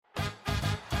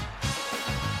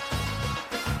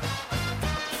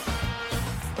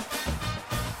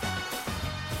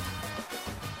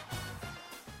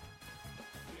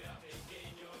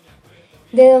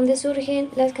¿De dónde surgen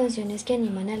las canciones que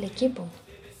animan al equipo?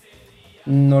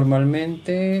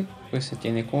 Normalmente, pues se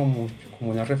tiene como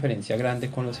una referencia grande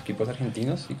con los equipos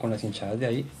argentinos y con las hinchadas de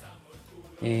ahí.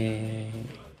 Eh,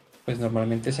 pues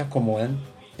normalmente se acomodan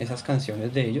esas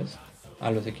canciones de ellos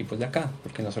a los equipos de acá,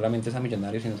 porque no solamente es a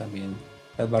Millonarios, sino también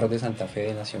las barras de Santa Fe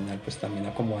de Nacional, pues también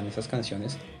acomodan esas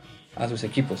canciones a sus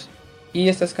equipos. Y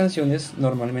estas canciones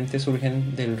normalmente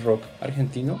surgen del rock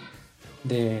argentino,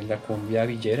 de la cumbia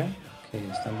villera, que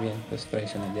es también pues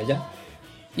tradicional de allá,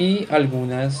 y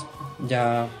algunas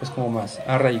ya pues como más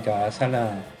arraigadas a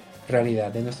la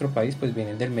realidad de nuestro país, pues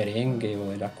vienen del merengue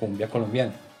o de la cumbia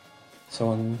colombiana.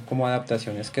 Son como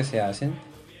adaptaciones que se hacen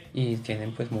y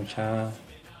tienen pues mucha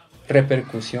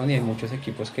repercusión y hay muchos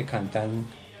equipos que cantan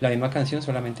la misma canción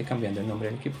solamente cambiando el nombre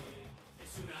del equipo.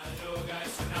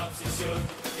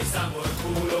 Es amor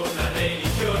puro, una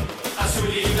religión. Azul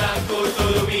y blanco,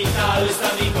 todo pintado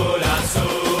está mi corazón.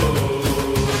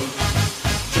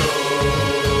 Yo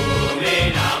me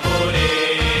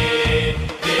enamoré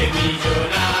de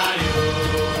millonarios,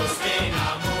 me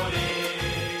enamoré.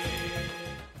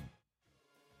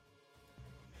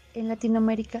 En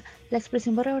Latinoamérica, la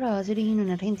expresión barra brava se originó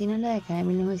en Argentina en la década de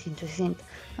 1960,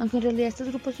 aunque en realidad estos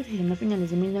grupos surgieron a finales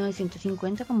de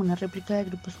 1950 como una réplica de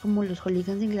grupos como los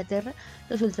Hooligans de Inglaterra,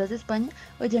 los Ultras de España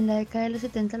o ya en la década de los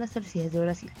 70 las Torcidas de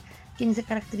Brasil, quienes se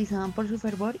caracterizaban por su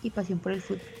fervor y pasión por el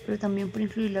fútbol, pero también por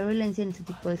influir la violencia en este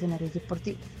tipo de escenarios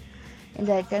deportivos. En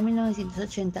la década de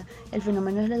 1980, el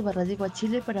fenómeno de las barras llegó a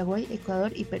Chile, Paraguay,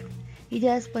 Ecuador y Perú, y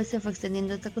ya después se fue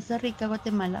extendiendo hasta Costa Rica,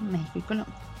 Guatemala, México y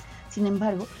Colombia. Sin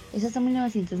embargo, es hasta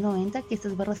 1990 que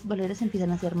estas barras futboleras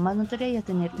empiezan a ser más notorias y a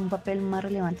tener un papel más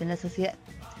relevante en la sociedad.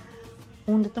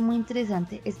 Un dato muy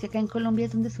interesante es que acá en Colombia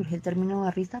es donde surge el término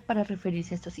barrista para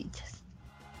referirse a estos hinchas.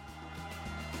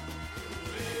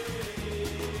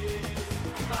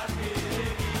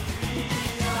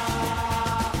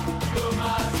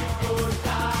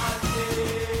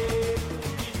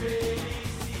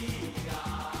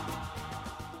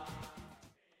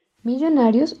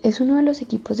 Millonarios es uno de los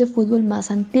equipos de fútbol más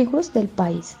antiguos del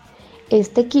país.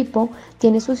 Este equipo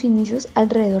tiene sus inicios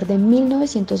alrededor de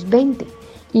 1920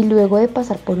 y luego de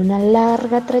pasar por una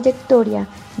larga trayectoria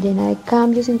llena de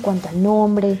cambios en cuanto al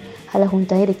nombre, a la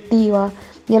junta directiva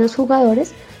y a los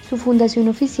jugadores, su fundación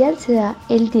oficial se da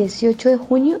el 18 de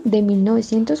junio de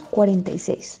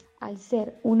 1946. Al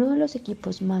ser uno de los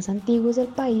equipos más antiguos del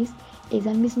país, es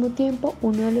al mismo tiempo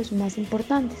uno de los más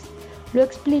importantes. Lo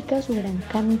explica su gran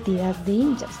cantidad de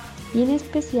hinchas y en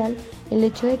especial el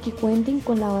hecho de que cuenten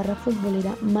con la barra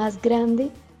futbolera más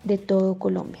grande de todo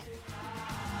Colombia.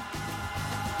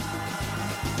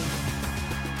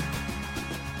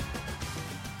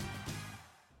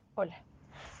 Hola,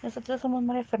 nosotros somos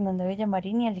María Fernanda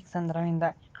Villamarín y Alexandra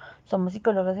Vendaño. Somos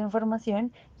psicólogas en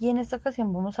formación y en esta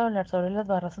ocasión vamos a hablar sobre las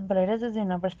barras futboleras desde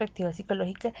una perspectiva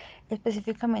psicológica,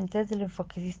 específicamente desde el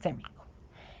enfoque sistémico.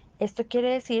 Esto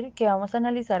quiere decir que vamos a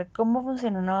analizar cómo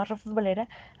funciona una barra futbolera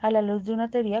a la luz de una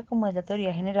teoría como es la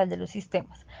teoría general de los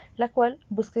sistemas, la cual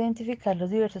busca identificar los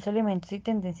diversos elementos y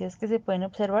tendencias que se pueden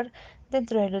observar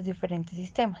dentro de los diferentes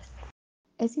sistemas.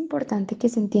 Es importante que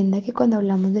se entienda que cuando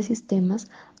hablamos de sistemas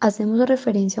hacemos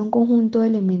referencia a un conjunto de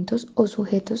elementos o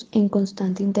sujetos en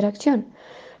constante interacción,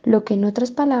 lo que en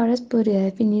otras palabras podría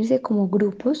definirse como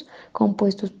grupos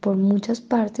compuestos por muchas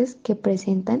partes que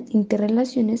presentan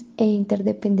interrelaciones e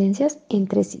interdependencias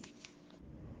entre sí.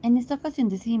 En esta ocasión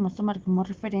decidimos tomar como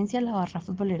referencia la barra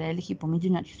futbolera del equipo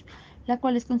Millonarios, la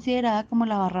cual es considerada como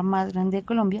la barra más grande de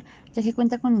Colombia, ya que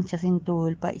cuenta con hinchas en todo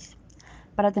el país.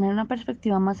 Para tener una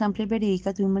perspectiva más amplia y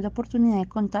verídica, tuvimos la oportunidad de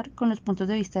contar con los puntos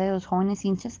de vista de dos jóvenes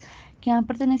hinchas que han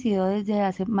pertenecido desde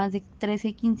hace más de 13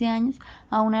 y 15 años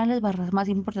a una de las barras más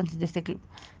importantes de este club,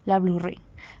 la Blue Ray.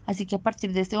 Así que a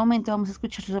partir de este momento vamos a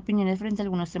escuchar sus opiniones frente a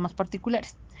algunos temas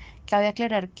particulares. Cabe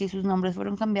aclarar que sus nombres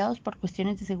fueron cambiados por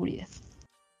cuestiones de seguridad.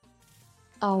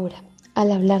 Ahora,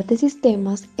 al hablar de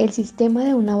sistemas, el sistema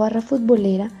de una barra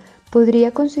futbolera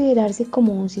podría considerarse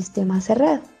como un sistema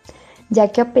cerrado, ya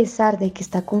que a pesar de que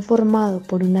está conformado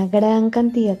por una gran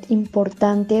cantidad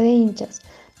importante de hinchas,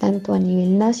 tanto a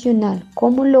nivel nacional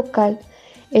como local,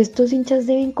 estos hinchas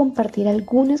deben compartir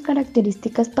algunas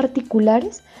características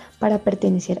particulares para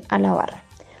pertenecer a la barra,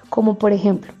 como por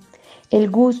ejemplo el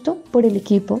gusto por el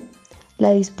equipo,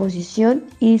 la disposición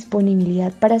y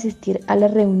disponibilidad para asistir a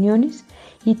las reuniones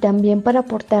y también para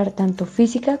aportar tanto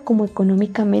física como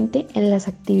económicamente en las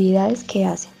actividades que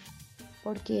hacen,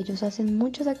 porque ellos hacen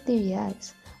muchas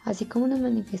actividades, así como nos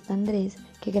manifiesta Andrés,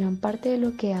 que gran parte de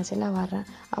lo que hace la barra,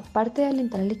 aparte de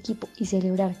alentar al equipo y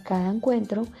celebrar cada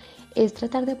encuentro, es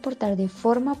tratar de aportar de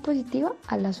forma positiva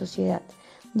a la sociedad,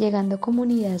 llegando a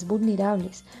comunidades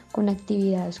vulnerables con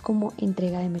actividades como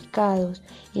entrega de mercados,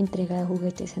 entrega de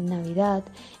juguetes en Navidad,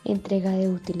 entrega de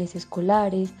útiles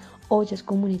escolares, ollas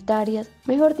comunitarias,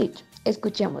 mejor dicho,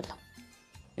 escuchémoslo.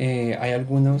 Hay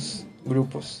algunos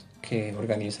grupos que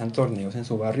organizan torneos en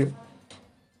su barrio.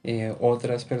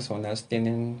 Otras personas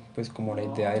tienen pues como la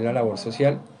idea de la labor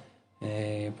social.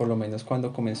 Por lo menos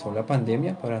cuando comenzó la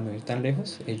pandemia, para no ir tan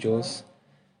lejos, ellos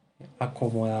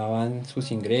acomodaban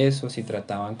sus ingresos y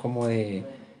trataban como de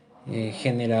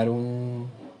generar un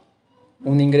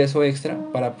ingreso extra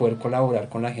para poder colaborar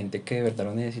con la gente que de verdad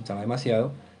lo necesitaba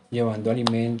demasiado, llevando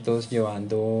alimentos,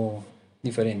 llevando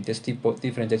diferentes tipos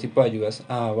de ayudas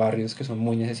a barrios que son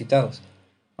muy necesitados.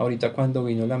 Ahorita cuando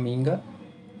vino la Minga,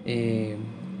 eh,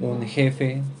 un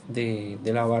jefe de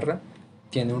la barra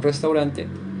tiene un restaurante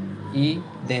y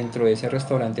dentro de ese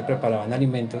restaurante preparaban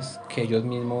alimentos que ellos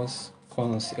mismos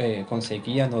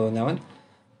conseguían o donaban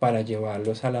para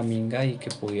llevarlos a la Minga y que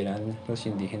pudieran los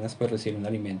indígenas pues recibir un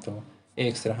alimento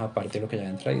extra aparte de lo que ya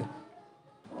habían traído.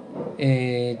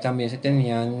 También se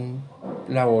tenían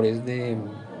labores de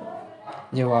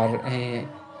llevar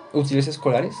útiles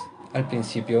escolares al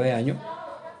principio de año.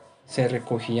 Se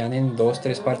recogían en dos,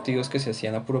 tres partidos que se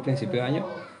hacían a puro principio de año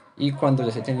y cuando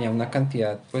ya se tenía una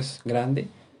cantidad pues grande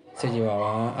se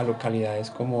llevaba a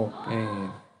localidades como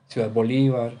Ciudad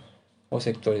Bolívar o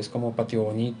sectores como Patio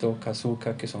Bonito,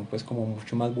 Cazuca, que son pues como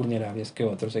mucho más vulnerables que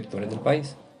otros sectores del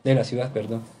país, de la ciudad,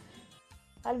 perdón.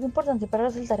 Algo importante para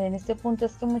resaltar en este punto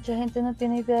es que mucha gente no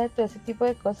tiene idea de todo ese tipo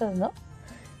de cosas, ¿no?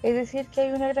 Es decir, que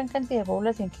hay una gran cantidad de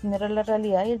población que ignora la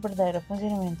realidad y el verdadero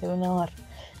funcionamiento de una barra.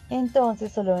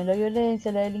 Entonces solo ven la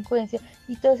violencia, la delincuencia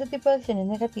y todo ese tipo de acciones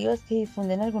negativas que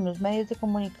difunden algunos medios de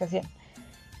comunicación.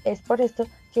 Es por esto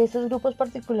que estos grupos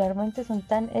particularmente son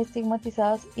tan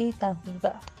estigmatizados y tan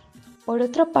juzgados. Por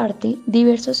otra parte,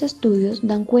 diversos estudios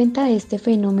dan cuenta de este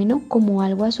fenómeno como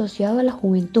algo asociado a la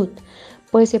juventud,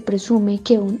 pues se presume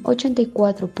que un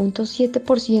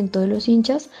 84.7% de los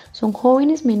hinchas son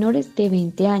jóvenes menores de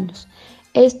 20 años.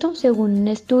 Esto según un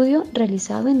estudio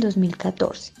realizado en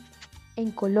 2014. En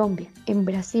Colombia, en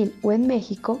Brasil o en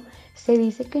México, se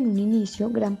dice que en un inicio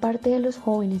gran parte de los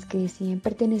jóvenes que deciden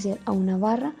pertenecer a una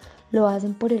barra lo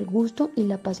hacen por el gusto y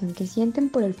la pasión que sienten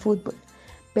por el fútbol,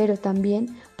 pero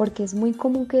también porque es muy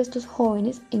común que estos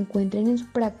jóvenes encuentren en su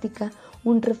práctica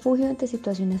un refugio ante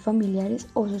situaciones familiares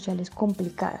o sociales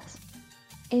complicadas.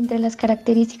 Entre las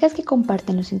características que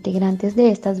comparten los integrantes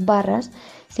de estas barras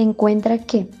se encuentra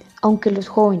que, aunque los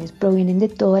jóvenes provienen de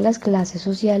todas las clases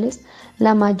sociales,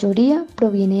 la mayoría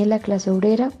proviene de la clase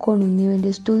obrera con un nivel de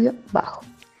estudio bajo.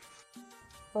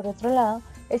 Por otro lado,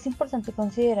 es importante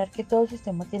considerar que todo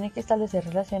sistema tiene que establecer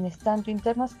relaciones tanto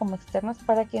internas como externas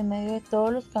para que en medio de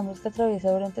todos los cambios que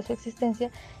atraviesa durante su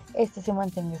existencia, éste se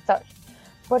mantenga estable.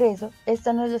 Por eso,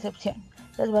 esta no es la excepción.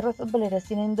 Las barras futboleras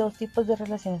tienen dos tipos de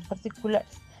relaciones particulares.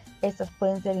 Estas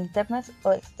pueden ser internas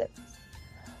o externas.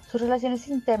 Sus relaciones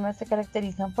internas se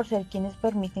caracterizan por ser quienes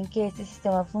permiten que este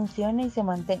sistema funcione y se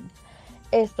mantenga.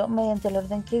 Esto mediante el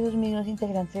orden que sus mismos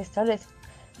integrantes establecen.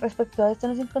 Respecto a esto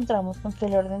nos encontramos con que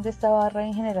el orden de esta barra y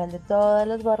en general de todas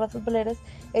las barras futboleras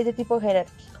es de tipo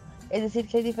jerárquico, es decir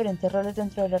que hay diferentes roles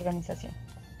dentro de la organización.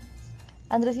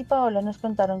 Andrés y Paola nos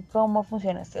contaron cómo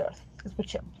funciona este orden.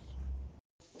 Escuchemos.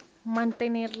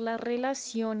 Mantener las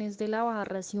relaciones de la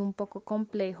barra ha sido un poco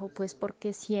complejo, pues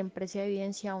porque siempre se ha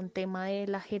evidenciado un tema de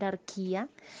la jerarquía,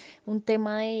 un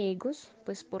tema de egos,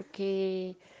 pues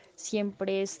porque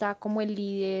siempre está como el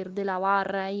líder de la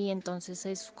barra y entonces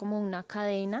es como una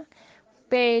cadena,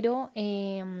 pero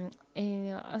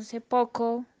hace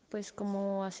poco, pues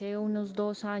como hace unos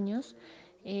 2 años,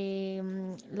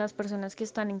 las personas que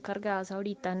están encargadas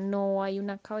ahorita no hay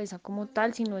una cabeza como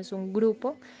tal, sino es un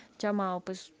grupo llamado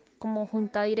pues como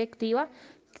junta directiva,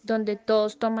 donde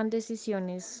todos toman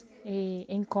decisiones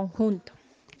en conjunto.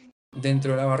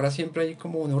 Dentro de la barra siempre hay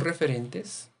como unos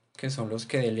referentes que son los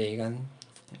que delegan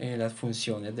las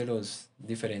funciones de los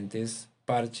diferentes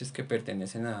parches que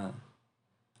pertenecen a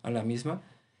la misma.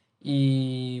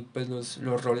 Y pues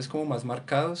los roles como más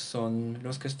marcados son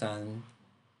los que están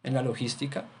en la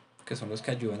logística, que son los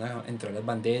que ayudan a entrar las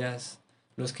banderas,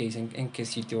 los que dicen en qué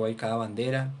sitio hay cada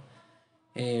bandera,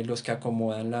 los que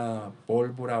acomodan la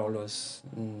pólvora o los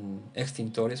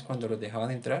extintores cuando los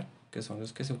dejaban entrar, que son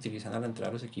los que se utilizan a la entrada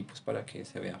de los equipos para que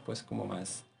se vea pues como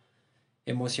más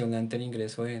emocionante el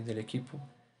ingreso del equipo.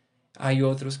 Hay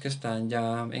otros que están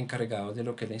ya encargados de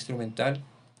lo que es la instrumental,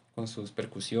 con sus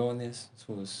percusiones,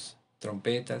 sus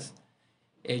trompetas.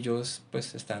 Ellos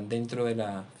pues están dentro de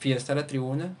la fiesta de la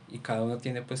tribuna y cada uno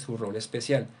tiene pues su rol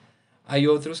especial. Hay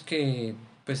otros que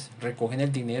pues recogen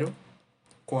el dinero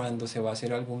cuando se va a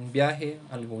hacer algún viaje,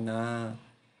 algún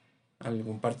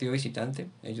partido visitante.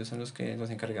 Ellos son los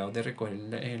encargados de recoger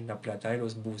la plata de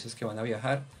los buses que van a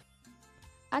viajar.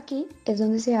 Aquí es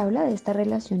donde se habla de estas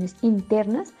relaciones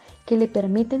internas que le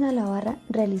permiten a la barra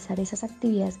realizar esas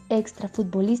actividades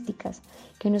extrafutbolísticas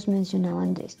que nos mencionaba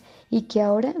Andrés y que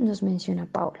ahora nos menciona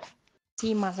Paula.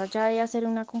 Sí, más allá de hacer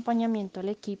un acompañamiento al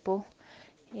equipo,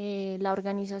 la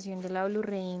organización de la Blue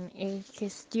Rain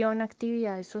gestiona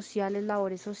actividades sociales,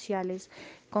 labores sociales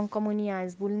con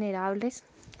comunidades vulnerables.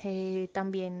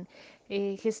 También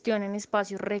gestionan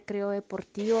espacios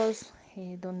recreo-deportivos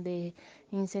donde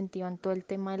incentivan todo el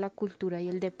tema de la cultura y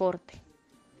el deporte.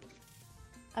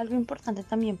 Algo importante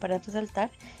también para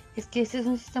resaltar es que este es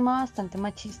un sistema bastante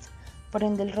machista, por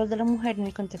ende el rol de la mujer en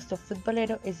el contexto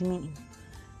futbolero es mínimo.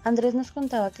 Andrés nos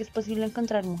contaba que es posible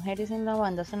encontrar mujeres en la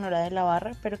banda sonora de la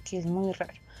barra, pero que es muy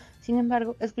raro. Sin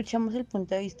embargo, escuchamos el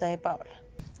punto de vista de Paola.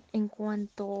 En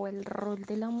cuanto al rol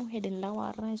de la mujer en la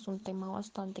barra, es un tema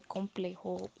bastante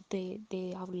complejo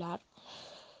de hablar.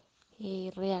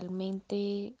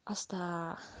 Realmente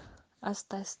hasta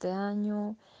este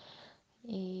año,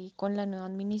 con la nueva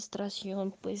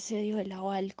administración, pues se dio el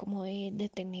aval como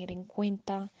de tener en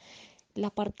cuenta la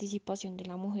participación de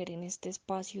la mujer en este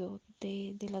espacio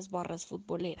de las barras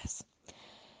futboleras.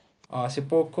 Hace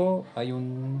poco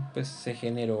pues se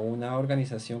generó una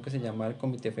organización que se llama el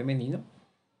Comité Femenino.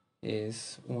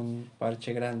 Es un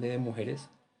parche grande de mujeres.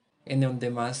 En donde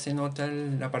más se nota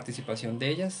la participación de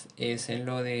ellas es en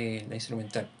lo de la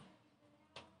instrumental.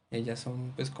 Ellas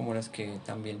son pues como las que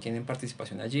también tienen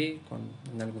participación allí,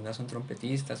 en algunas son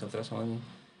trompetistas, otras son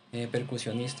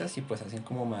percusionistas y pues hacen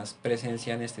como más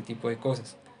presencia en este tipo de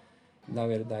cosas. La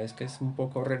verdad es que es un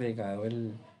poco relegado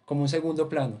como un segundo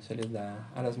plano se les da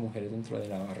a las mujeres dentro de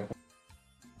la barra.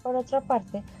 Por otra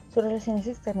parte, sus relaciones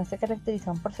externas se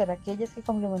caracterizan por ser aquellas que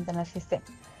complementan al sistema,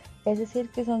 es decir,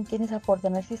 que son quienes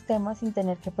aportan al sistema sin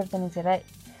tener que pertenecer a él.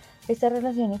 Estas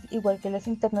relaciones, igual que las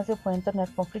internas, se pueden tornar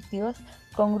conflictivas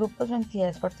con grupos o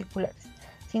entidades particulares.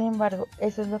 Sin embargo,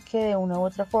 eso es lo que de una u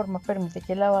otra forma permite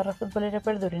que la barra futbolera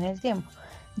perdure en el tiempo,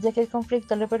 ya que el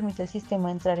conflicto le permite al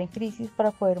sistema entrar en crisis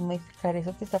para poder modificar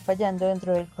eso que está fallando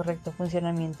dentro del correcto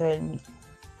funcionamiento del mismo.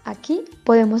 Aquí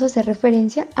podemos hacer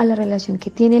referencia a la relación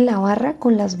que tiene la barra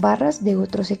con las barras de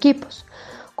otros equipos,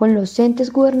 con los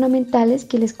entes gubernamentales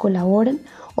que les colaboran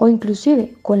o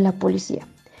inclusive con la policía.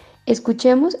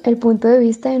 Escuchemos el punto de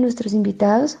vista de nuestros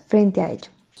invitados frente a ello.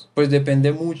 Pues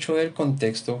depende mucho del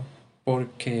contexto,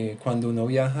 porque cuando uno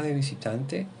viaja de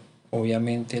visitante,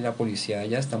 obviamente la policía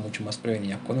allá está mucho más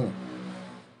prevenida con uno.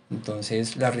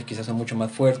 Entonces las requisas son mucho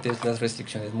más fuertes, las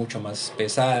restricciones mucho más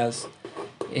pesadas,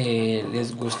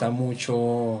 les gusta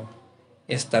mucho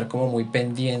estar como muy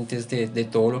pendientes de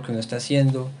todo lo que uno está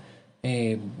haciendo,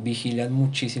 vigilan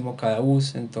muchísimo cada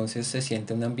bus, entonces se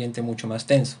siente un ambiente mucho más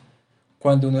tenso.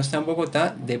 Cuando uno está en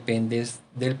Bogotá, depende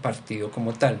del partido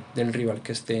como tal, del rival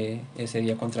que esté ese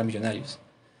día contra Millonarios.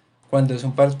 Cuando es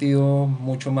un partido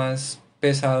mucho más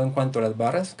pesado en cuanto a las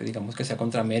barras, que digamos que sea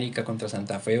contra América, contra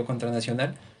Santa Fe o contra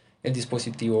Nacional, el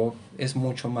dispositivo es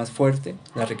mucho más fuerte,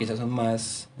 las requisas son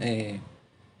más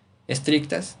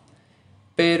estrictas,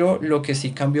 pero lo que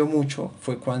sí cambió mucho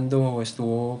fue cuando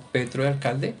estuvo Petro de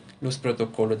alcalde, los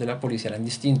protocolos de la policía eran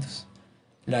distintos.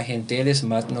 La gente del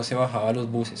SMAT no se bajaba a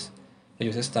los buses,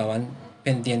 ellos estaban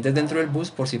pendientes dentro del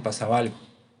bus por si pasaba algo,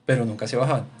 pero nunca se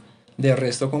bajaban. De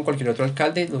resto, con cualquier otro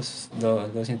alcalde,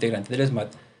 los integrantes del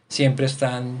SMAT siempre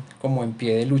están como en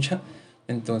pie de lucha,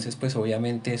 entonces pues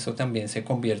obviamente eso también se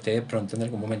convierte de pronto en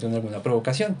algún momento en alguna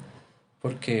provocación,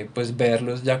 porque pues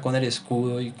verlos ya con el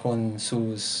escudo y con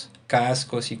sus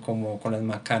cascos y como con las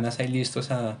macanas ahí listos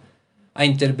a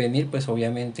intervenir, pues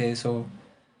obviamente eso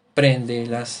prende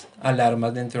las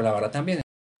alarmas dentro de la barra también.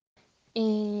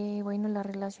 Bueno, la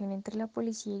relación entre la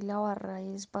policía y la barra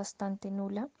es bastante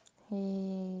nula.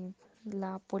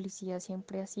 La policía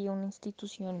siempre ha sido una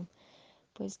institución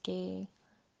pues que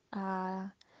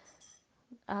ha,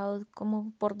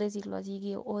 como por decirlo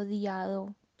así,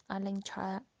 odiado a la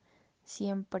hinchada.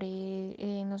 Siempre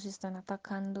nos están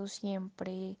atacando,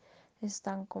 siempre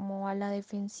están como a la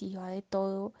defensiva de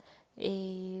todo.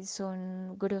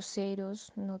 Son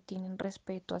groseros, no tienen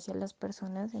respeto hacia las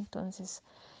personas, entonces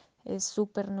es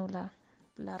súper nula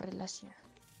la relación.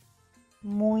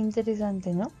 Muy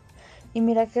interesante, ¿no? Y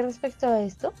mira que respecto a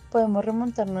esto, podemos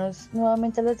remontarnos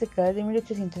nuevamente a las décadas de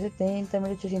 1870,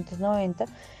 1890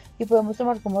 y podemos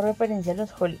tomar como referencia a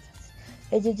los hooligans.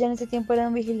 Ellos ya en ese tiempo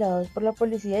eran vigilados por la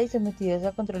policía y sometidos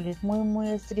a controles muy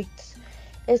estrictos.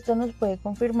 Esto nos puede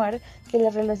confirmar que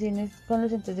las relaciones con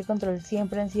los entes de control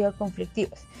siempre han sido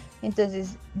conflictivas.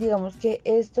 Entonces, digamos que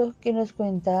esto que nos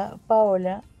cuenta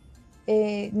Paola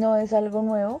no es algo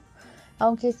nuevo,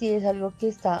 aunque sí es algo que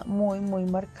está muy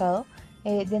marcado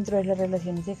dentro de las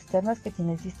relaciones externas que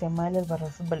tiene el sistema de las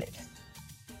barras futboleras.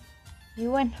 Y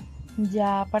bueno,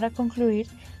 ya para concluir,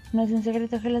 no es un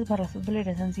secreto que las barras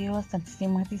futboleras han sido bastante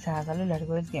estigmatizadas a lo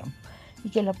largo del tiempo y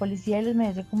que la policía y los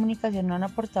medios de comunicación no han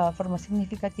aportado de forma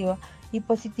significativa y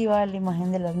positiva a la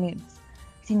imagen de las mismas.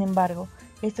 Sin embargo,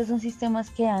 estos son sistemas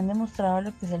que han demostrado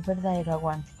lo que es el verdadero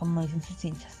aguante, como dicen sus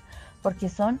hinchas, porque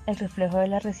son el reflejo de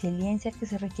la resiliencia que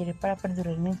se requiere para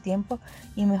perdurar en el tiempo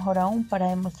y mejor aún para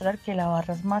demostrar que la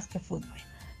barra es más que fútbol.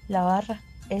 La barra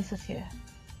es sociedad.